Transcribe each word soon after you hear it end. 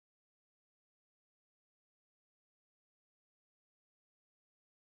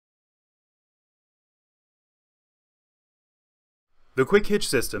The quick hitch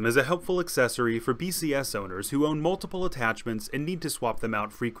system is a helpful accessory for BCS owners who own multiple attachments and need to swap them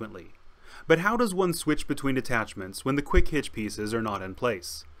out frequently. But how does one switch between attachments when the quick hitch pieces are not in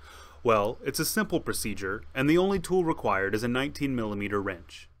place? Well, it's a simple procedure, and the only tool required is a 19mm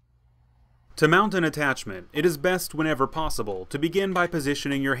wrench. To mount an attachment, it is best whenever possible to begin by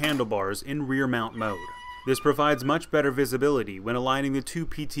positioning your handlebars in rear mount mode. This provides much better visibility when aligning the two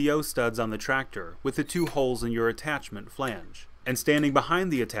PTO studs on the tractor with the two holes in your attachment flange, and standing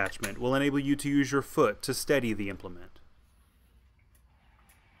behind the attachment will enable you to use your foot to steady the implement.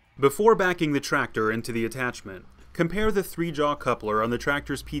 Before backing the tractor into the attachment, compare the 3-jaw coupler on the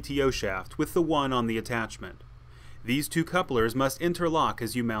tractor's PTO shaft with the one on the attachment. These two couplers must interlock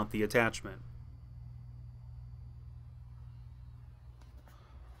as you mount the attachment.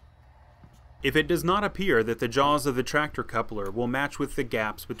 If it does not appear that the jaws of the tractor coupler will match with the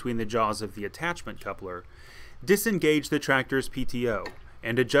gaps between the jaws of the attachment coupler, disengage the tractor's PTO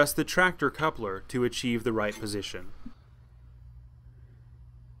and adjust the tractor coupler to achieve the right position.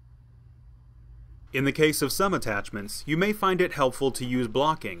 In the case of some attachments, you may find it helpful to use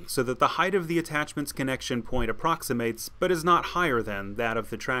blocking so that the height of the attachment's connection point approximates but is not higher than that of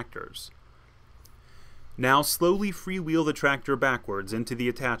the tractor's. Now slowly freewheel the tractor backwards into the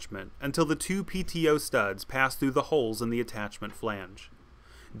attachment until the two PTO studs pass through the holes in the attachment flange.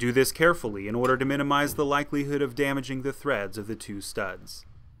 Do this carefully in order to minimize the likelihood of damaging the threads of the two studs.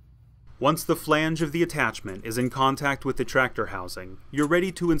 Once the flange of the attachment is in contact with the tractor housing, you're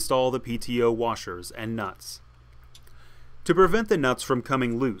ready to install the PTO washers and nuts. To prevent the nuts from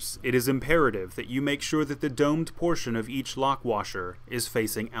coming loose, it is imperative that you make sure that the domed portion of each lock washer is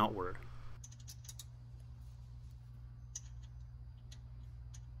facing outward.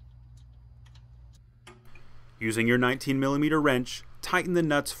 Using your 19mm wrench, tighten the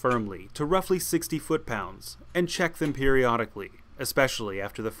nuts firmly to roughly 60 foot-pounds and check them periodically, especially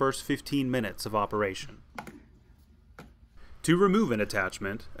after the first 15 minutes of operation. To remove an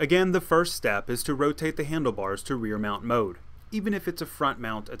attachment, again the first step is to rotate the handlebars to rear mount mode, even if it's a front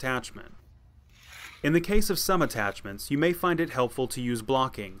mount attachment. In the case of some attachments, you may find it helpful to use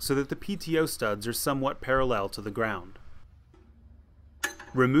blocking so that the PTO studs are somewhat parallel to the ground.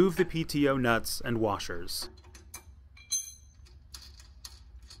 Remove the PTO nuts and washers.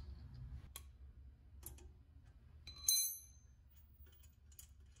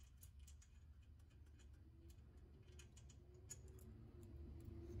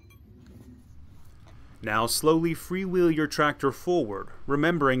 Now slowly freewheel your tractor forward,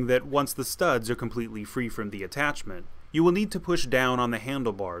 remembering that once the studs are completely free from the attachment, you will need to push down on the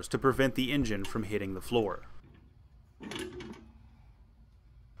handlebars to prevent the engine from hitting the floor.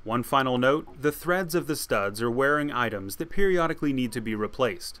 One final note, the threads of the studs are wearing items that periodically need to be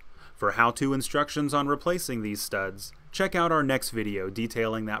replaced. For how-to instructions on replacing these studs, check out our next video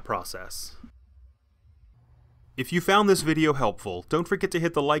detailing that process. If you found this video helpful, don't forget to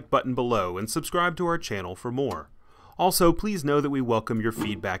hit the like button below and subscribe to our channel for more. Also, please know that we welcome your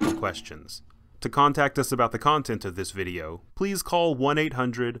feedback and questions. To contact us about the content of this video, please call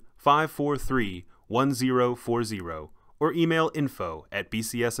 1-800-543-1040 or email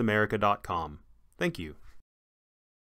info@bcsamerica.com. Thank you.